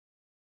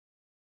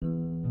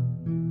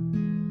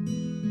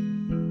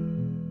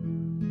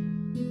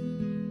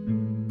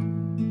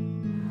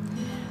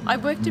I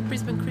worked at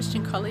Brisbane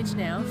Christian College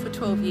now for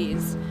 12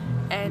 years,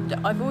 and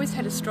I've always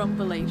had a strong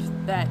belief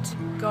that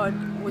God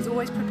was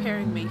always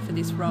preparing me for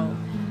this role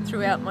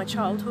throughout my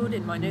childhood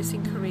and my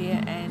nursing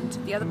career and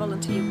the other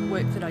volunteer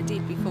work that I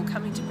did before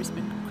coming to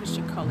Brisbane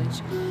Christian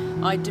College.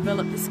 I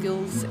developed the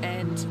skills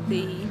and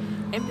the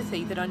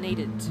empathy that I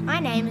needed.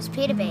 My name is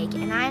Peter Beeg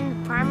and I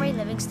am the Primary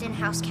Livingston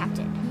House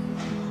Captain.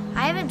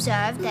 I have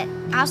observed that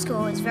our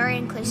school is very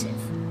inclusive.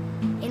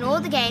 In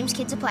all the games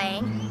kids are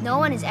playing, no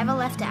one is ever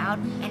left out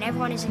and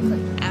everyone is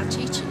included. Our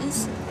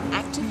teachers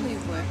actively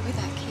work with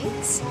our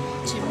kids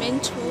to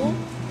mentor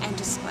and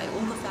display all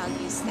the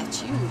values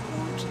that you would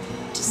want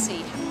to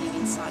see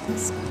happening inside the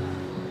school.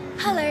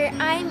 Hello,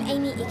 I'm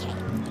Amy Ike.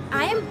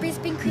 I am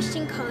Brisbane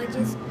Christian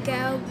College's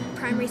Girl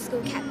Primary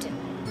School Captain.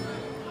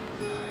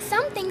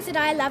 Some things that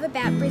I love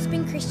about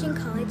Brisbane Christian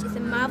College is the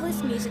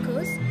marvellous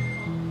musicals,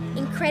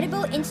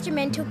 incredible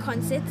instrumental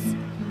concerts,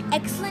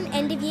 excellent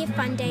end-of-year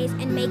fun days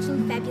and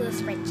making fabulous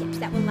friendships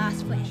that will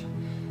last forever.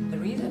 The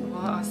reason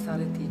why I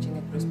started teaching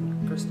at Brisbane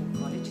Christian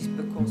College is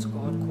because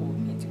God called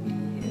me to be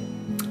here.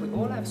 We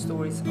all have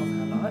stories of our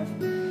life,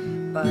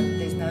 but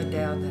there's no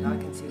doubt that I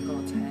can see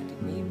God's hand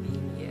in me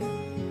being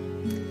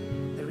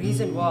here. The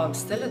reason why I'm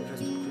still at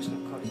Brisbane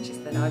Christian College is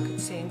that I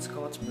could sense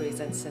God's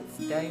presence since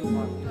day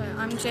one.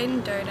 I'm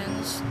Jaden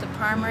Dodens, the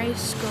primary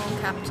school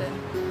captain.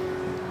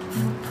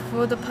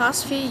 For the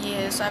past few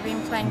years I've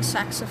been playing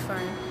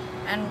saxophone,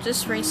 and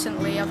just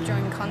recently I've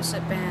joined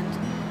concert band,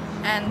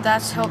 and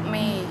that's helped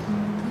me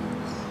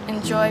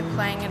enjoy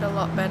playing it a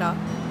lot better.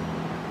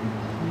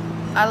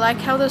 I like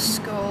how the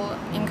school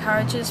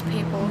encourages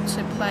people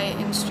to play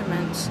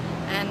instruments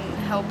and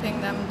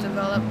helping them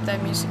develop their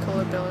musical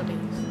abilities.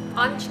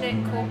 I'm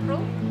Jeanette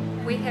Corporal.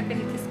 We have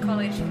been at this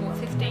college for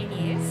 15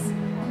 years.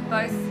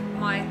 Both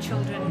my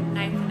children,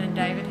 Nathan and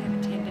David, have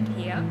attended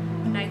here.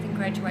 Nathan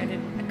graduated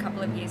a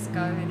couple of years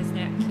ago and is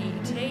now at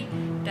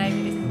QUT.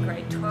 David is in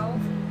grade 12.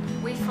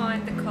 We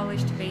find the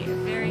college to be a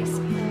very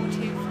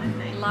supportive,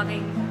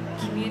 loving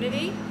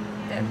community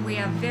that we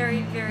are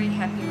very, very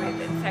happy with.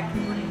 In fact,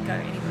 we wouldn't go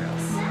anywhere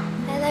else.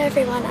 Hello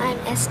everyone, I'm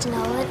Esther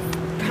Nolan,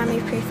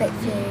 Primary Prefect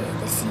for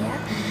this year.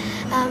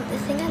 The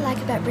thing I like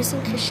about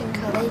Brisbane Christian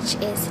College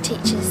is the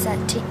teachers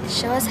that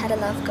show us how to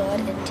love God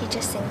and teach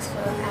us things for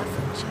our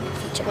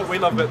future. What we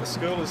love about the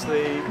school is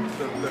the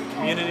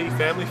community,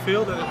 family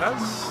feel that it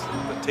has.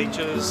 The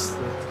teachers,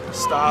 the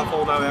staff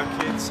all know our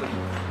kids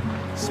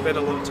and spend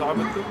a lot of time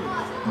with them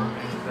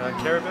and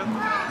care about them.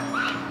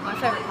 My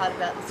favourite part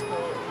about the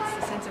school is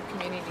the sense of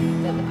community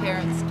that the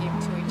parents give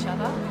to each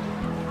other.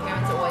 The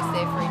parents are always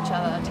there for each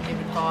other to give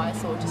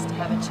advice or just to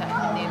have a chat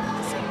at the end of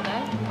the school day.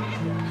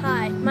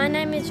 Hi, my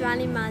name is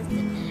Riley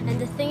Marsden, and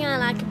the thing I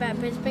like about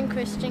Brisbane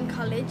Christian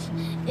College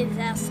is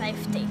our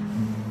safety.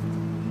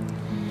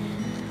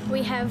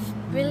 We have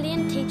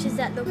brilliant teachers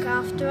that look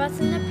after us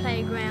in the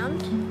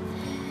playground.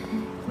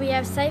 We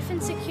have safe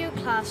and secure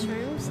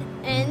classrooms,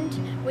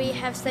 and we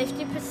have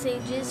safety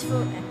procedures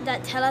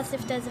that tell us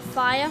if there's a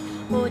fire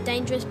or a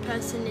dangerous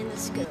person in the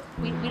school.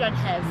 We don't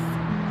have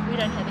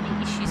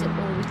any issues at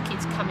all with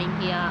kids coming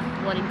here,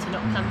 wanting to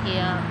not come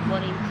here,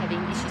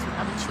 having issues with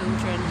other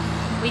children.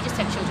 We just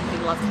have children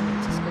who love coming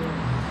to school.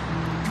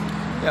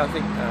 Yeah, I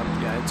think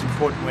it's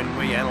important when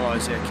we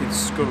analyse our kids'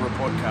 school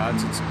report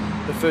cards. It's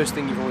the first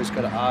thing you've always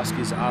got to ask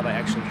is, are they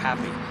actually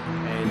happy?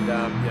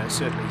 And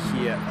certainly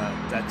here,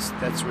 that's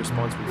the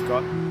response we've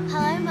got.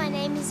 Hello, my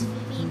name is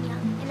Vivian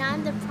Young, and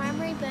I'm the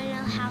Primary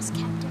Burnell House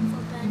Captain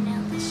for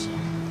Burnell this year.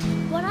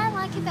 What I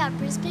like about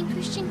Brisbane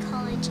Christian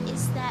College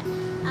is that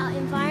our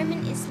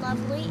environment is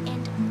lovely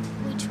and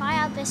we try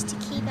our best to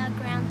keep our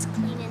grounds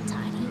clean and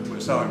tidy. We're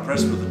so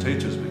impressed with the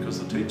teachers because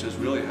the teachers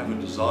really have a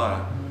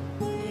desire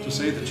to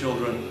see the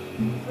children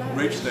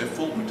reach their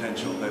full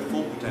potential,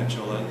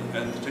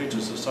 and the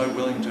teachers are so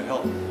willing to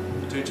help.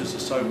 The teachers are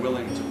so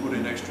willing to put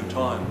in extra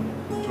time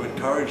to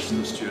encourage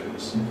the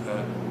students.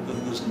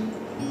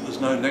 There's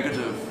no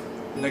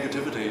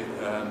negativity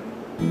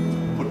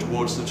put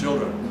towards the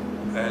children.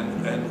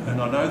 And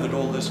I know that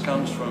all this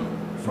comes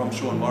from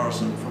Sean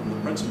Morrison, from the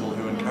principal,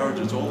 who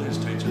encourages all his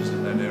teachers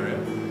in that area.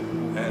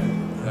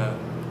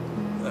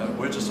 And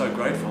we're just so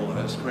grateful,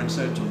 as Corinne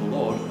said, to the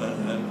Lord.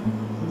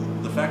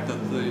 And the fact that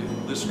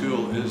this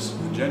school is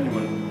a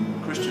genuine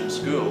Christian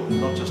school,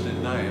 not just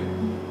in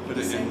name, but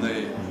in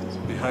the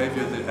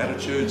behaviour, the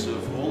attitudes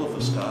of all of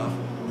the staff,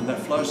 and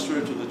that flows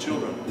through to the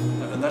children.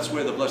 And that's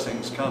where the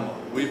blessings come,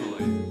 we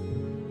believe.